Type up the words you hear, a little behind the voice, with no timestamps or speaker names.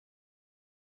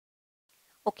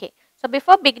Okay, so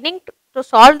before beginning to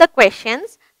solve the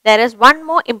questions, there is one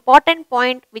more important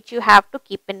point which you have to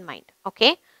keep in mind.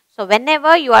 Okay, so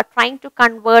whenever you are trying to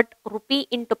convert rupee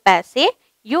into paise,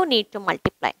 you need to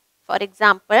multiply. For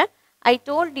example, I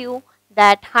told you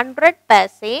that 100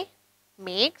 paise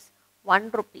makes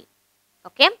 1 rupee.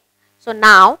 Okay, so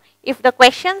now if the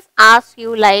questions ask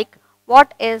you like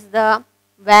what is the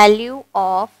value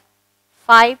of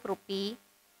 5 rupee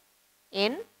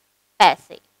in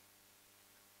paise.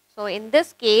 So in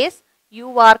this case,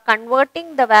 you are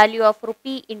converting the value of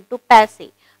rupee into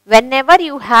paise. Whenever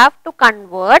you have to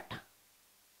convert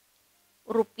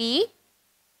rupee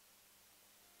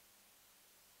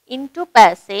into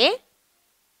paise,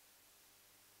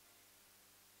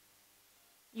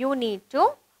 you need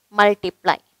to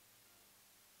multiply.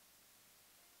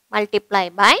 Multiply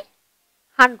by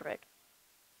 100.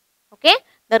 Okay.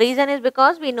 The reason is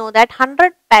because we know that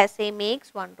 100 paise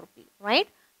makes 1 rupee, right?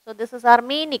 So this is our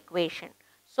main equation.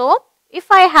 So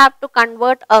if I have to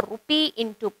convert a rupee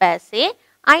into paise,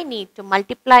 I need to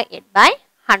multiply it by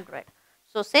 100.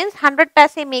 So since 100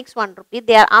 paise makes 1 rupee,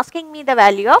 they are asking me the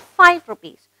value of 5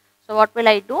 rupees. So what will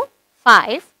I do?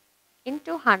 5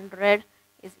 into 100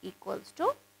 is equals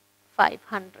to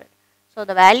 500. So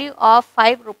the value of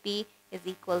 5 rupee is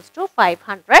equals to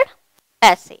 500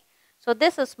 paise. So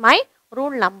this is my rule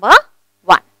number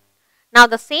 1. Now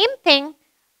the same thing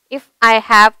if I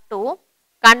have to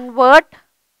convert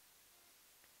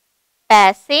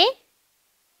paise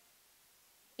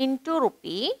into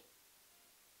rupee,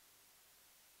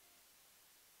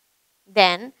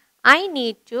 then I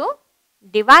need to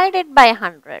divide it by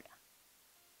 100.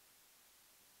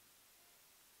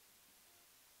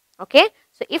 Okay.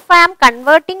 So if I am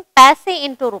converting paise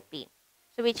into rupee,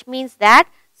 so which means that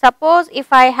suppose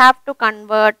if I have to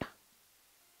convert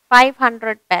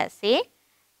 500 paise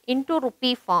into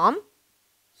rupee form,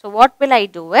 so what will I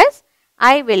do is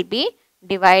I will be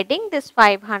dividing this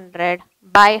 500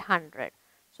 by 100.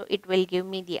 So it will give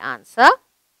me the answer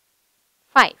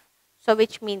 5. So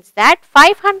which means that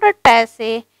 500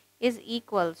 paise is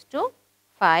equals to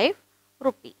 5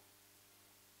 rupee.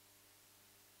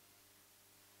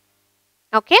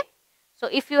 Okay. So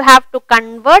if you have to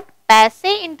convert paise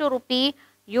into rupee,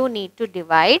 you need to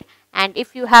divide, and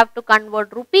if you have to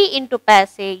convert rupee into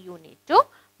paise, you need to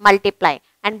multiply,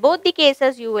 and both the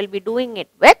cases you will be doing it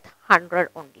with 100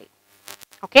 only.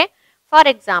 Okay. For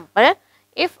example,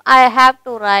 if I have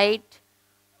to write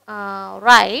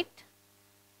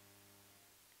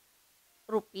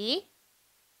rupee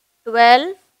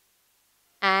 12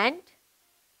 and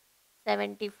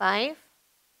 75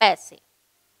 paise.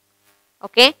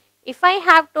 Okay. If I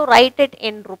have to write it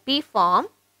in rupee form,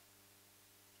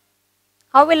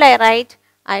 how will I write?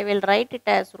 I will write it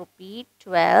as rupee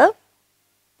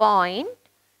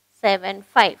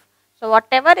 12.75. So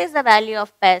whatever is the value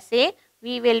of paise,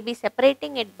 we will be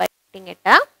separating it by putting it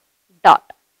a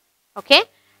dot. Okay.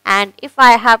 And if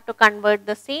I have to convert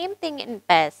the same thing in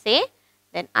paise,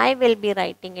 then I will be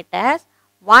writing it as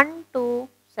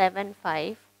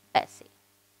 1275 paise.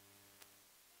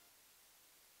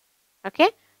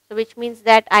 Okay. So which means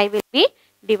that I will be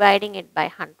dividing it by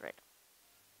 100.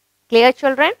 Clear,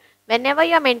 children? Whenever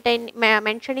you are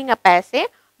mentioning a paise,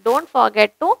 don't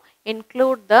forget to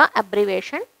include the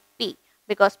abbreviation P,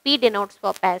 because P denotes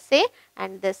for paise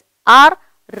and this R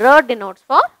denotes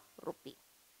for rupee.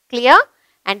 Clear?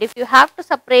 And if you have to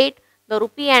separate the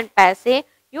rupee and paise,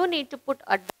 you need to put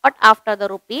a dot after the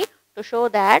rupee to show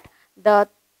that the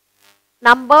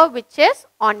number which is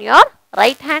on your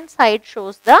right hand side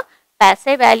shows the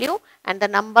paise value and the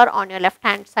number on your left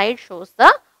hand side shows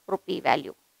the rupee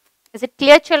value. Is it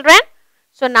clear, children?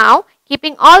 So now,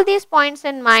 keeping all these points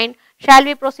in mind, shall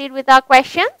we proceed with our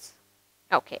questions?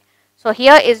 Okay. So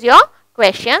here is your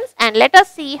questions, and let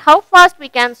us see how fast we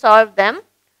can solve them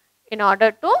in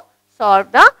order to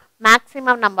solve the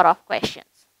maximum number of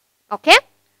questions. Okay.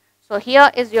 So here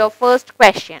is your first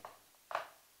question.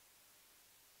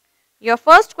 Your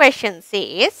first question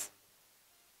says,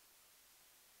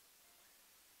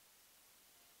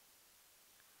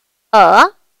 a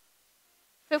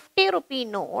 50 rupee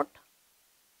note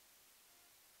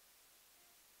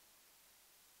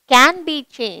can be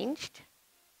changed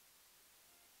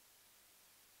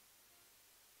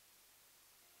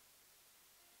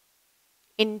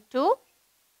into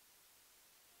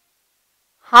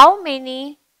how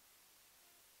many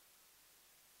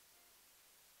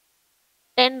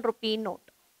 10 rupee note?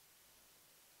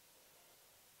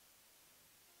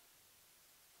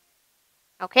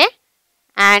 Okay.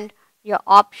 And your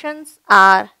options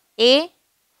are A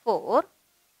 4,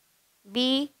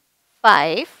 B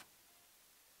 5,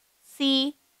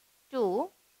 C 2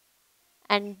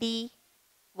 and D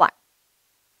 1.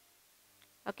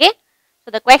 Okay.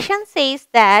 So the question says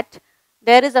that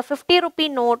there is a 50 rupee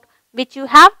note which you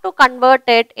have to convert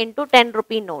it into 10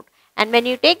 rupee note. And when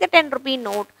you take the 10 rupee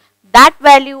note, that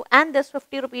value and this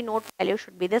 50 rupee note value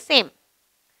should be the same.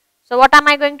 So what am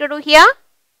I going to do here?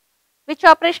 Which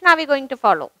operation are we going to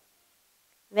follow?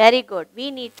 Very good.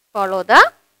 We need to follow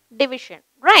the division,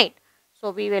 right?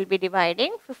 So we will be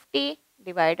dividing 50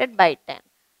 divided by 10.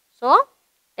 So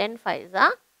 10 5s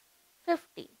are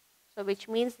 50. So which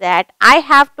means that I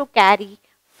have to carry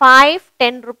 5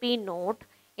 10 rupee note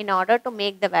in order to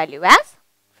make the value as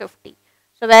 50.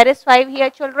 So where is 5 here,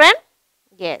 children?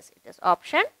 Yes, it is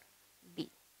option B.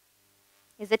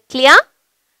 Is it clear?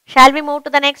 Shall we move to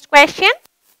the next question?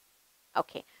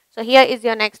 Okay. So here is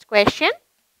your next question.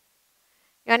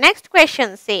 Your next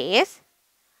question says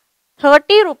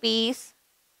 30 rupees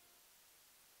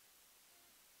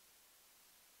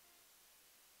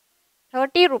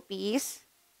 30 rupees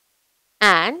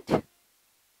and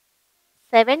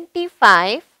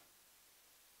 75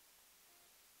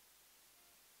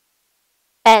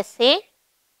 paise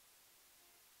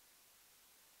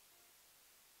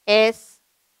is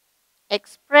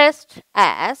expressed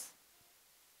as,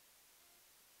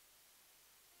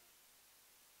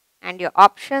 and your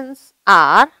options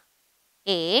are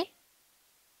A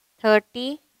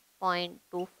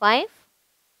 30.25,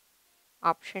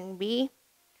 option B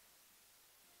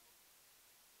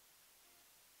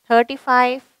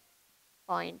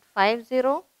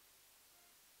 35.50,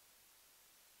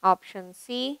 option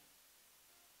C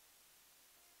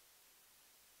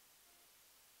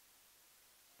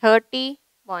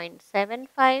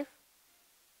 30.75,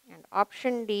 and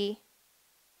option D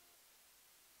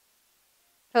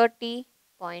 30.50.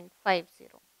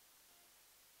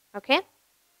 Okay.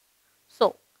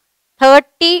 So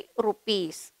 30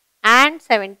 rupees and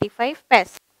 75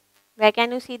 paise. Where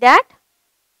can you see that?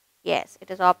 Yes, it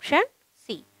is option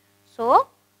C. So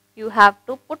you have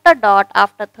to put a dot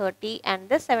after 30 and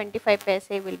this 75 paise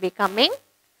will be coming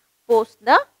post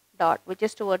the dot, which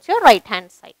is towards your right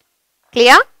hand side.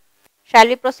 Clear? Shall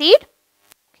we proceed?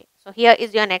 Okay. So here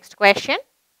is your next question.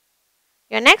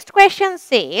 Your next question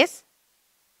says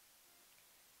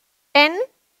 10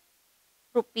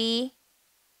 rupee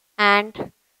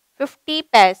and 50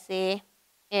 paise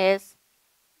is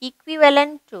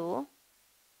equivalent to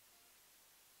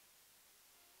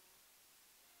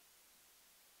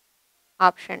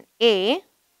option A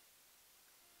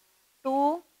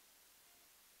 2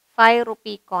 5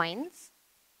 rupee coins,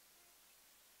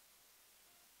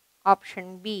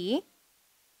 option B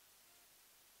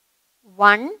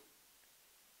 1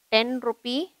 10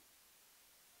 rupee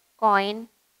coin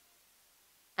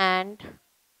and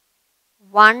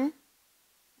 1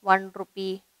 1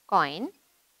 rupee coin,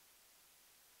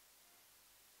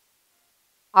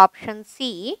 option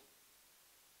C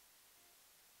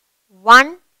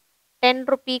 1 10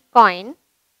 rupee coin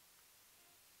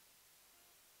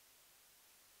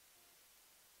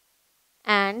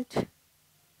and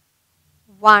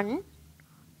 1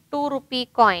 2 rupee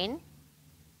coin,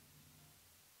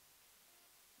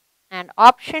 and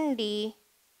option D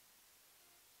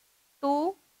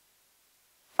 2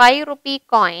 5 rupee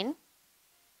coin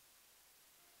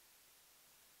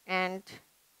and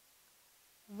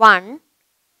 1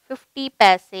 50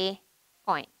 paise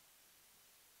coin.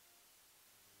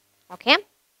 Okay.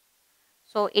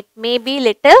 So it may be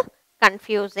little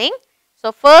confusing.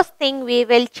 So first thing, we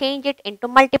will change it into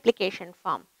multiplication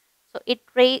form. So it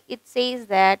says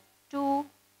that 2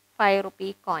 5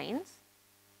 rupee coins.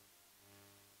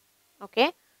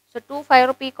 Okay. So 2 5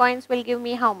 rupee coins will give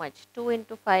me how much? 2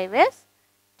 into 5 is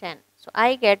 10. So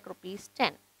I get rupees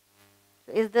 10.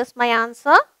 So is this my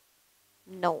answer?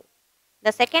 No.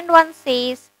 The second one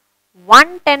says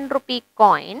 1 10 rupee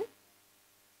coin.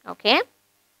 Okay.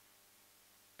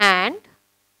 And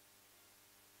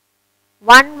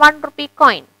 1 1 rupee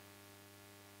coin.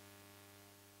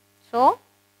 So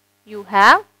you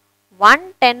have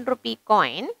 1 10 rupee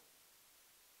coin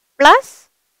plus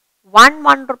 1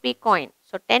 1 rupee coin.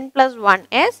 So 10 plus 1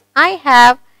 is, I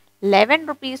have 11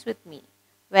 rupees with me,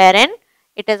 wherein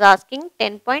it is asking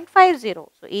 10.50.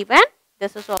 So even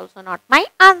this is also not my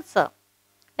answer.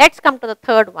 Let's come to the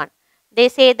third one. They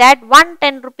say that 1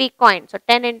 10 rupee coin. So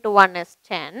 10 into 1 is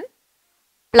 10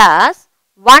 plus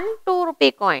 1 2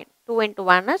 rupee coin. 2 into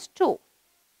 1 is 2.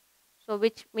 So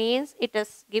which means it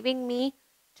is giving me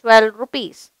 12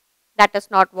 rupees. That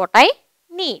is not what I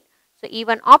need. So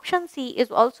even option C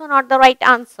is also not the right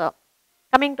answer.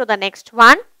 Coming to the next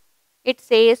one, it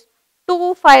says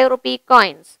 2 5 rupee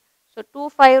coins. So 2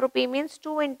 5 rupee means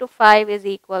 2 into 5 is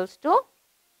equals to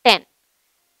 10.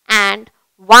 And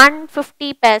one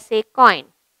 50 paise coin.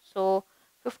 So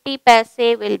 50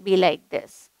 paise will be like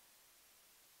this.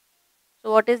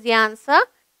 So what is the answer?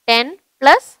 10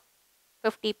 plus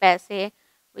 50 paise,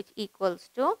 which equals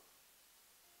to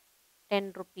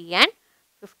 10 rupee and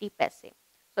 50 paise.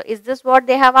 So is this what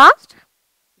they have asked?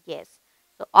 Yes.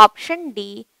 So option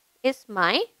D is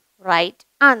my right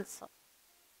answer.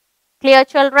 Clear,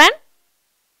 children?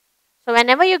 So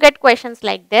whenever you get questions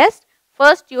like this,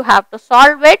 first you have to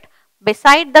solve it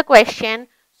beside the question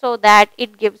so that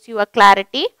it gives you a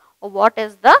clarity of what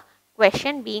is the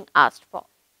question being asked for.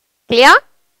 Clear?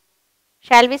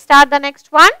 Shall we start the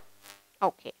next one?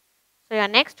 Okay. So your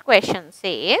next question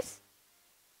says,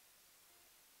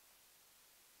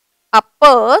 a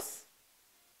purse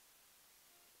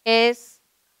is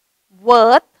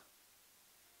worth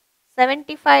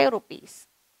 75 rupees.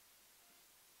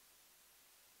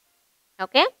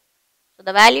 Okay. So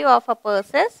the value of a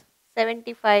purse is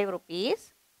 75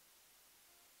 rupees.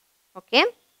 Okay.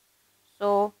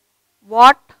 So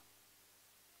what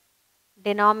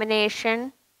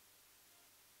denomination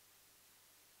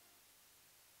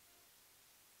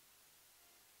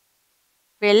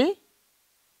will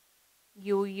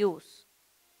you use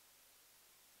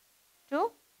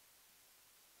to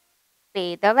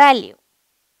pay the value?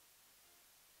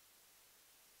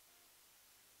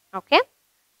 Okay.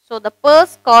 So the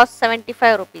purse costs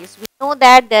 75 rupees. We know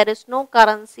that there is no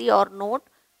currency or note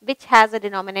which has a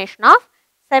denomination of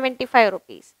 75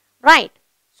 rupees. Right.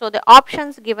 So the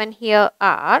options given here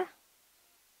are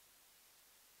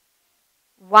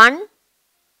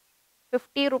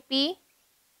 150 rupee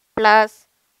plus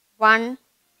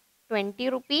 120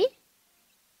 rupee.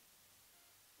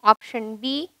 Option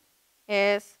B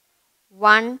is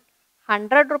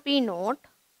 100 rupee note.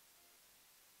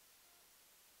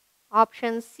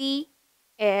 Option C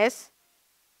is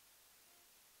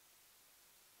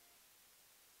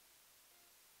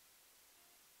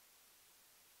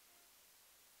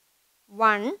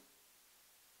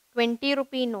 120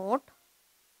 rupee note,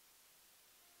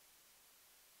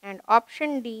 and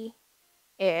option D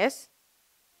is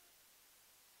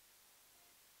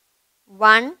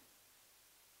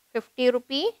 150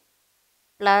 rupee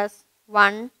plus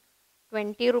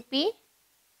 120 rupee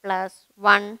plus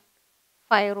 1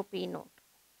 5 rupee note.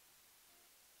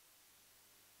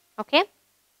 Okay.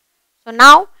 So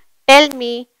now tell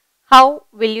me, how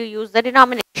will you use the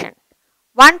denomination?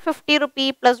 150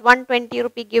 rupee plus 120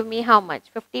 rupee give me how much?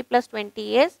 50 plus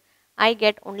 20 is, I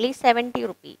get only 70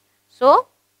 rupee. So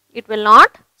it will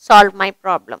not solve my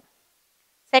problem.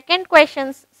 Second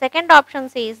option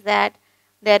says that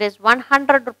there is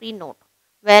 100 rupee note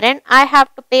wherein I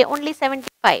have to pay only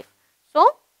 75.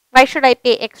 So why should I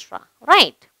pay extra,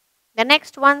 right? The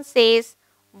next one says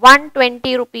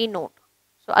 120 rupee note.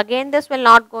 So again this will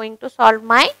not going to solve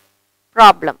my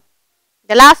problem.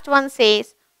 The last one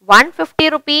says 150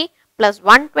 rupee plus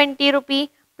 120 rupee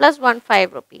plus 15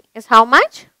 rupee is how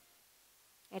much?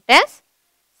 It is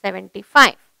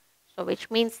 75. So which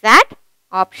means that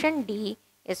option D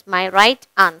is my right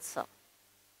answer.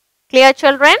 Clear,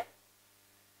 children?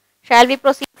 Shall we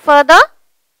proceed further?